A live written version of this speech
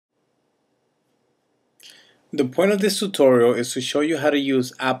The point of this tutorial is to show you how to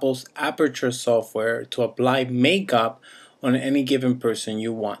use Apple's Aperture software to apply makeup on any given person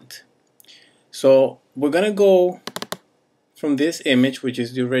you want. So we're gonna go from this image, which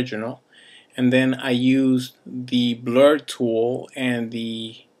is the original, and then I used the blur tool and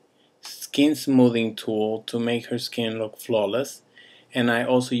the skin smoothing tool to make her skin look flawless, and I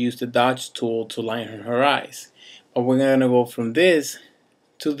also used the dodge tool to line her eyes. But we're gonna go from this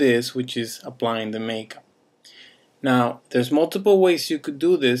to this, which is applying the makeup. Now, there's multiple ways you could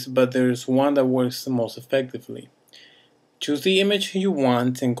do this, but there's one that works the most effectively. Choose the image you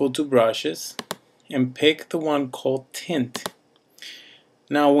want and go to brushes and pick the one called tint.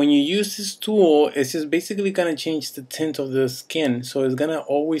 Now, when you use this tool, it's just basically going to change the tint of the skin, so it's going to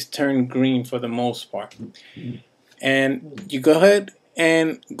always turn green for the most part. And you go ahead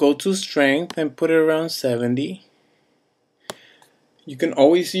and go to strength and put it around 70. You can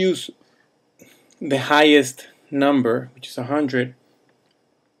always use the highest number, which is 100,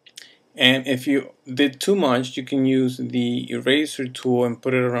 and if you did too much, you can use the eraser tool and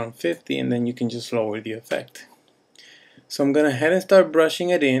put it around 50, and then you can just lower the effect. So I'm gonna head and start brushing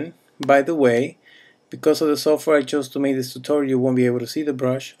it in. By the way, because of the software I chose to make this tutorial, you won't be able to see the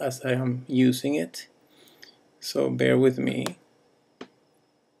brush as I am using it, so bear with me.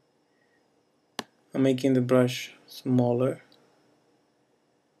 I'm making the brush smaller.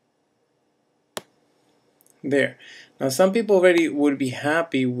 There. Now some people already would be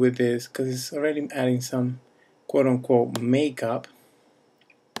happy with this because it's already adding some quote-unquote makeup.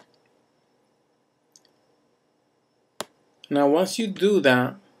 Now once you do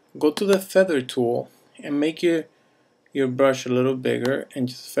that, go to the feather tool and make your brush a little bigger and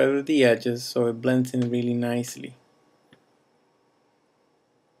just feather the edges so it blends in really nicely.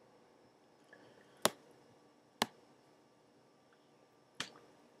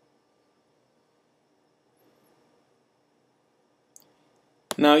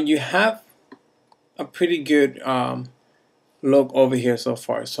 Now you have a pretty good look over here so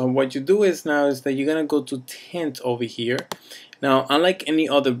far. So what you do is that you're gonna go to tint over here. Now, unlike any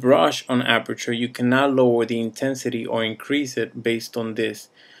other brush on Aperture, you cannot lower the intensity or increase it based on this.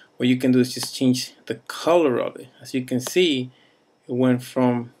 What you can do is just change the color of it. As you can see, it went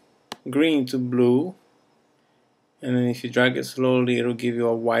from green to blue, and then if you drag it slowly, it'll give you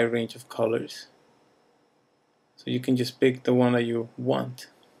a wide range of colors. So you can just pick the one that you want.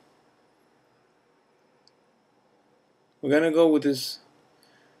 We're gonna go with this.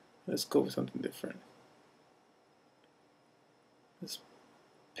 Let's go with something different. Let's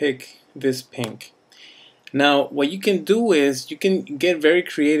pick this pink. Now, what you can do is you can get very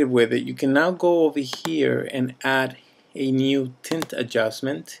creative with it. You can now go over here and add a new tint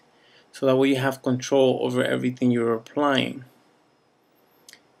adjustment, so that way you have control over everything you're applying.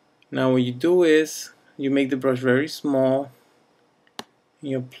 Now, what you do is you make the brush very small.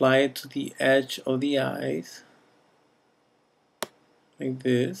 You apply it to the edge of the eyes, like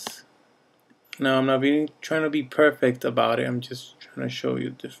this. Now I'm not really trying to be perfect about it, I'm just trying to show you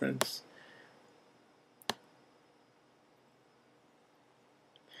the difference.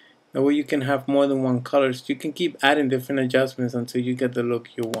 That way you can have more than one color, so you can keep adding different adjustments until you get the look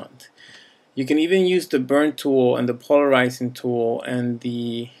you want. You can even use the burn tool and the polarizing tool and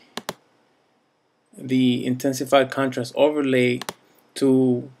the intensified contrast overlay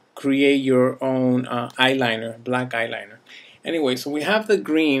to create your own eyeliner, black eyeliner. Anyway, so we have the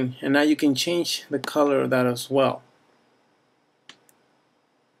green, and now you can change the color of that as well.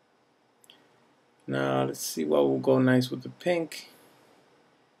 Now let's see what will go nice with the pink.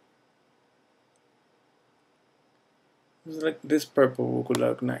 Like this purple will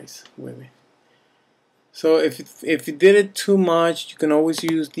look nice with it. So if you did it too much, you can always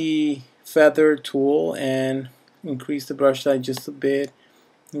use the feather tool and increase the brush size just a bit,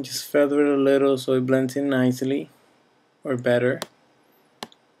 and just feather it a little so it blends in nicely, or better.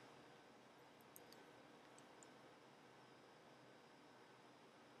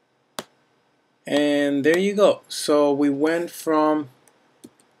 And there you go. So we went from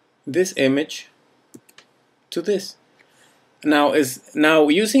this image to this. Now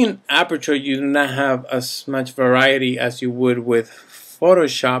using Aperture, you do not have as much variety as you would with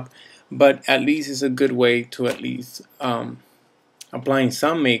Photoshop, but at least it's a good way to at least applying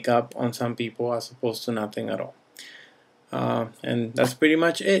some makeup on some people as opposed to nothing at all. And that's pretty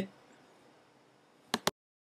much it.